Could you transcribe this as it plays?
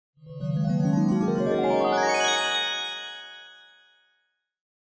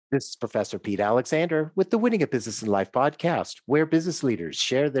This is Professor Pete Alexander with the Winning at Business and Life podcast, where business leaders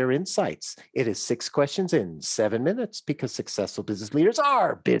share their insights. It is 6 questions in 7 minutes because successful business leaders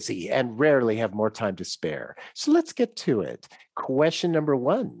are busy and rarely have more time to spare. So let's get to it. Question number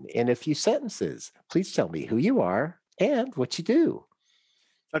one, in a few sentences, please tell me who you are and what you do.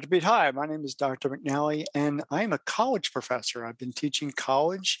 Dr. Pete, hi, my name is Dr. McNally, and I am a college professor. I've been teaching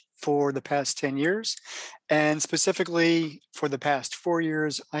college for the past 10 years, and specifically for the past 4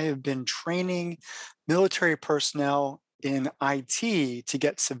 years, I have been training military personnel in IT to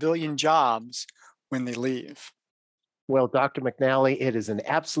get civilian jobs when they leave. Well, Dr. McNally, it is an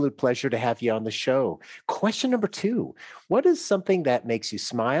absolute pleasure to have you on the show. Question number two, what is something that makes you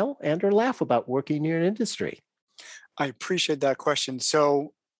smile and or laugh about working in your industry? I appreciate that question.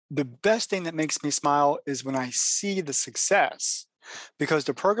 So, the best thing that makes me smile is when I see the success because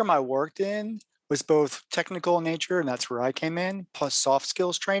the program I worked in was both technical in nature, and that's where I came in, plus soft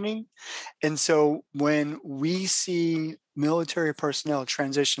skills training. And so when we see military personnel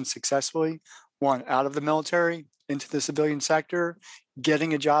transition successfully, one out of the military into the civilian sector,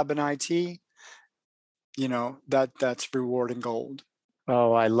 getting a job in IT, that's rewarding gold.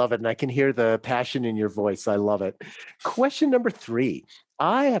 Oh, I love it. And I can hear the passion in your voice. I love it. Question number three.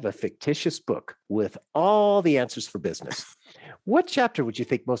 I have a fictitious book with all the answers for business. What chapter would you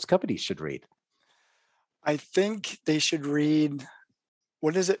think most companies should read? I think they should read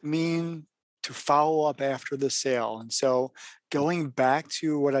what does it mean to follow up after the sale? And so going back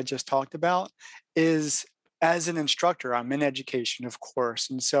to what I just talked about is as an instructor, I'm in education, of course.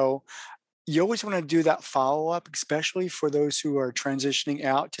 And so you always want to do that follow up, especially for those who are transitioning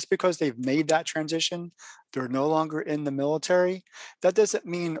out. Just because they've made that transition, they're no longer in the military. That doesn't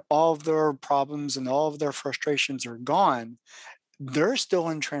mean all of their problems and all of their frustrations are gone. They're still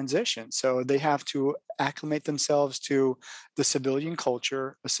in transition. So they have to acclimate themselves to the civilian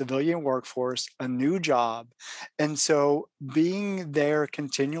culture, a civilian workforce, a new job. And so being there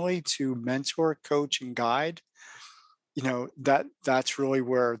continually to mentor, coach, and guide, that's really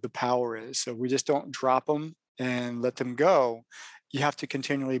where the power is. So we just don't drop them and let them go. You have to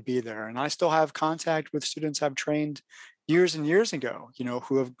continually be there. And I still have contact with students I've trained years and years ago,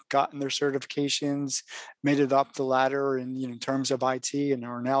 who have gotten their certifications, made it up the ladder in terms of IT and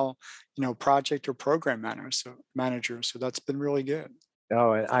are now, project or program managers. So that's been really good.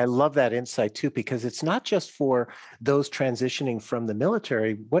 Oh, I love that insight too, because it's not just for those transitioning from the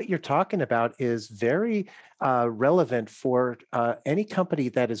military. What you're talking about is very relevant for any company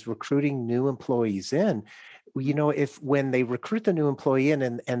that is recruiting new employees in. If when they recruit the new employee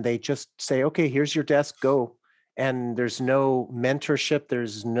in and they just say, okay, here's your desk, go, and there's no mentorship,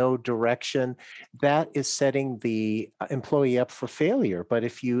 there's no direction, that is setting the employee up for failure. But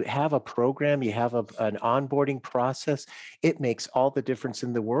if you have a program, you have an onboarding process, it makes all the difference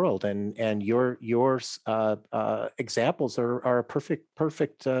in the world. And your examples are a perfect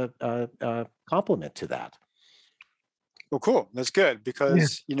complement to that. Well, cool. That's good Yeah.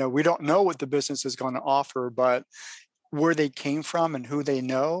 because, we don't know what the business is going to offer, but where they came from and who they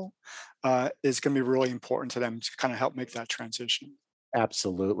know is going to be really important to them to kind of help make that transition.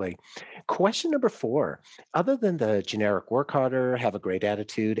 Absolutely. Question number four. Other than the generic work harder, have a great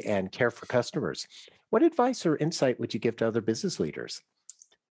attitude, and care for customers, what advice or insight would you give to other business leaders?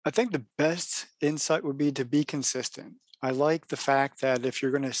 I think the best insight would be to be consistent. I like the fact that if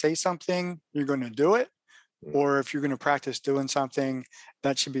you're going to say something, you're going to do it. Or if you're going to practice doing something,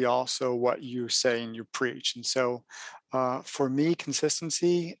 that should be also what you say and you preach. And so for me,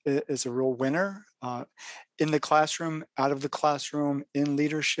 consistency is a real winner in the classroom, out of the classroom, in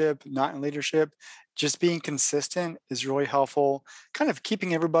leadership, not in leadership. Just being consistent is really helpful, kind of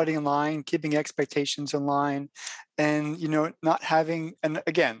keeping everybody in line, keeping expectations in line, and not having. And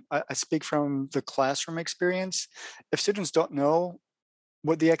again, I speak from the classroom experience. If students don't know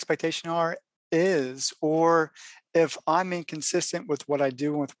what the expectation is, or if I'm inconsistent with what I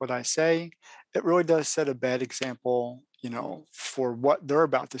do and with what I say, it really does set a bad example, for what they're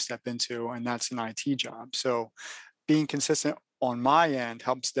about to step into, and that's an IT job. So being consistent on my end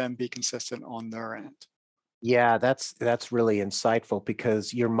helps them be consistent on their end. Yeah, that's really insightful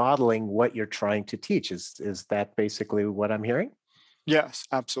because you're modeling what you're trying to teach. Is that basically what I'm hearing? Yes,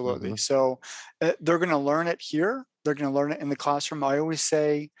 absolutely. Mhm. So they're going to learn it here. They're going to learn it in the classroom. I always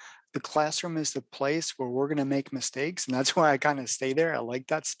say the classroom is the place where we're going to make mistakes. And that's why I kind of stay there. I like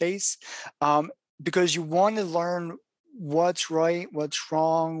that space because you want to learn what's right, what's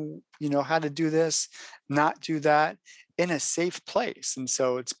wrong, how to do this, not do that in a safe place. And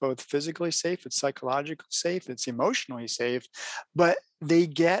so it's both physically safe, it's psychologically safe, it's emotionally safe, but they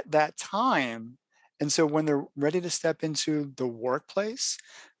get that time. And so when they're ready to step into the workplace,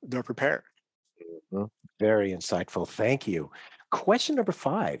 they're prepared. Mhm. Very insightful. Thank you. Question number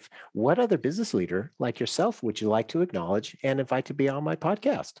 5. What other business leader like yourself would you like to acknowledge and invite to be on my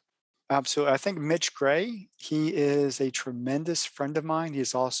podcast? Absolutely. I think Mitch Gray, he is a tremendous friend of mine.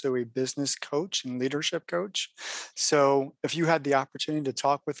 He's also a business coach and leadership coach. So if you had the opportunity to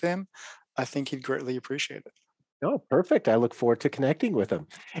talk with him, I think he'd greatly appreciate it. Oh, perfect. I look forward to connecting with him.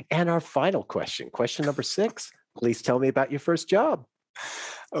 And our final question number 6. Please tell me about your first job.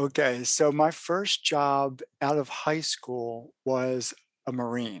 Okay, so my first job out of high school was a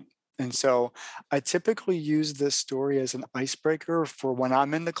Marine. And so I typically use this story as an icebreaker for when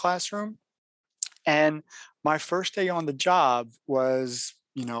I'm in the classroom. And my first day on the job was,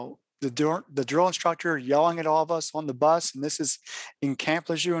 the drill instructor yelling at all of us on the bus. And this is in Camp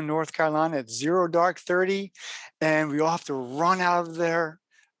Lejeune, in North Carolina. It's 0 dark 30. And we all have to run out of there,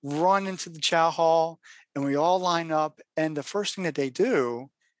 run into the chow hall, and we all line up. And the first thing that they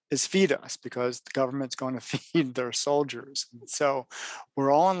do is feed us because the government's going to feed their soldiers. And so we're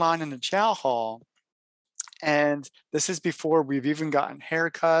all in line in the chow hall. And this is before we've even gotten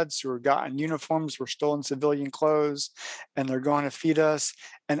haircuts or gotten uniforms. We're still in civilian clothes and they're going to feed us.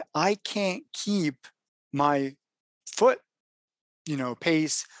 And I can't keep my foot,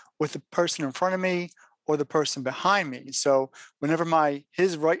 pace with the person in front of me or the person behind me. So whenever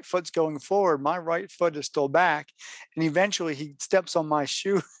his right foot's going forward, my right foot is still back. And eventually he steps on my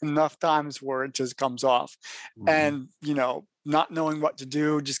shoe enough times where it just comes off. Mhm. And, not knowing what to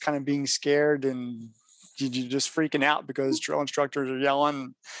do, just kind of being scared and you're just freaking out because drill instructors are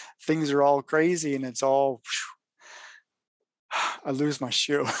yelling, things are all crazy, and it's all, I lose my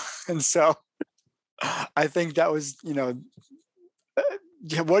shoe. And so I think that was,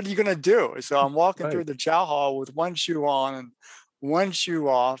 what are you going to do? So I'm walking through Right. the chow hall with one shoe on and one shoe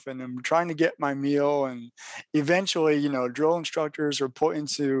off, and I'm trying to get my meal. And eventually, drill instructors are pointing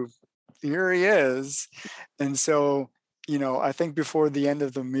to, here he is. And so, I think before the end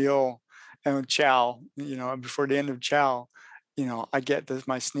of the meal, and before the end of chow, I get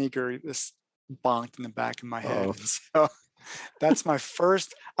my sneaker, this bonked in the back of my head. Oh, So that's my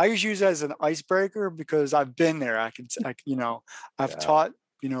first. I just use it as an icebreaker because I've been there. I've yeah. taught,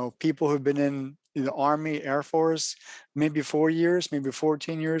 people who've been in the Army, Air Force, maybe 4 years, maybe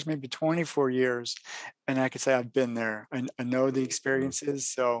 14 years, maybe 24 years. And I could say I've been there. I know the experiences.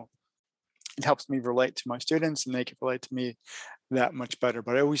 So it helps me relate to my students and they can relate to me that much better.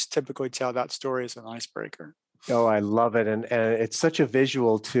 But I always typically tell that story as an icebreaker. Oh, I love it. And it's such a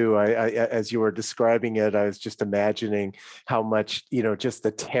visual too. As you were describing it, I was just imagining how much, just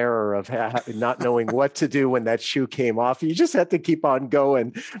the terror of not knowing what to do when that shoe came off. You just had to keep on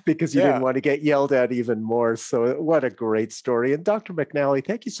going because you didn't Yeah. want to get yelled at even more. So what a great story. And Dr. McNally,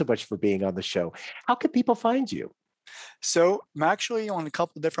 thank you so much for being on the show. How can people find you? So I'm actually on a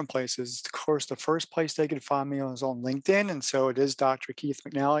couple of different places. Of course, the first place they can find me is on LinkedIn. And so it is Dr. Keith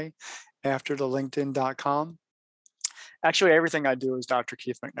McNally after the LinkedIn.com. Actually, everything I do is Dr.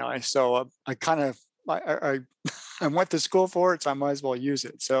 Keith McNally. So I went to school for it, so I might as well use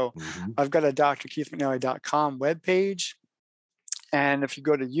it. So Mhm. I've got a drkeithmcnally.com webpage. And if you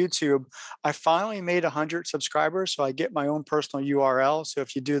go to YouTube, I finally made 100 subscribers. So I get my own personal URL. So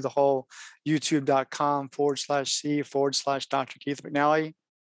if you do the whole youtube.com/C/Dr. Keith McNally,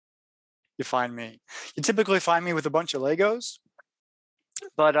 you find me. You typically find me with a bunch of Legos,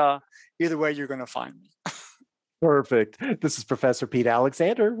 but either way, you're going to find me. Perfect. This is Professor Pete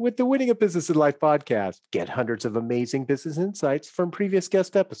Alexander with the Winning a Business in Life podcast. Get hundreds of amazing business insights from previous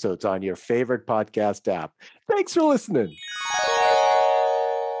guest episodes on your favorite podcast app. Thanks for listening.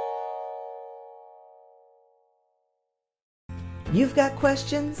 You've got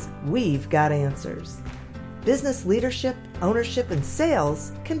questions, we've got answers. Business leadership, ownership, and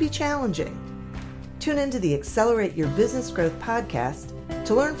sales can be challenging. Tune into the Accelerate Your Business Growth podcast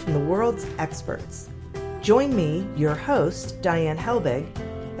to learn from the world's experts. Join me, your host, Diane Helbig,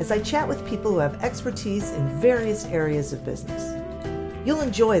 as I chat with people who have expertise in various areas of business. You'll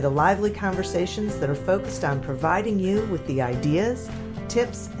enjoy the lively conversations that are focused on providing you with the ideas,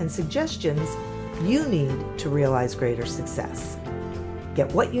 tips, and suggestions you need to realize greater success.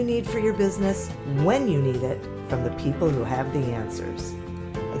 Get what you need for your business when you need it from the people who have the answers.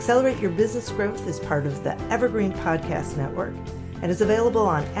 Accelerate Your Business Growth is part of the Evergreen Podcast Network and is available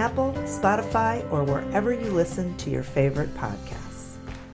on Apple, Spotify, or wherever you listen to your favorite podcasts.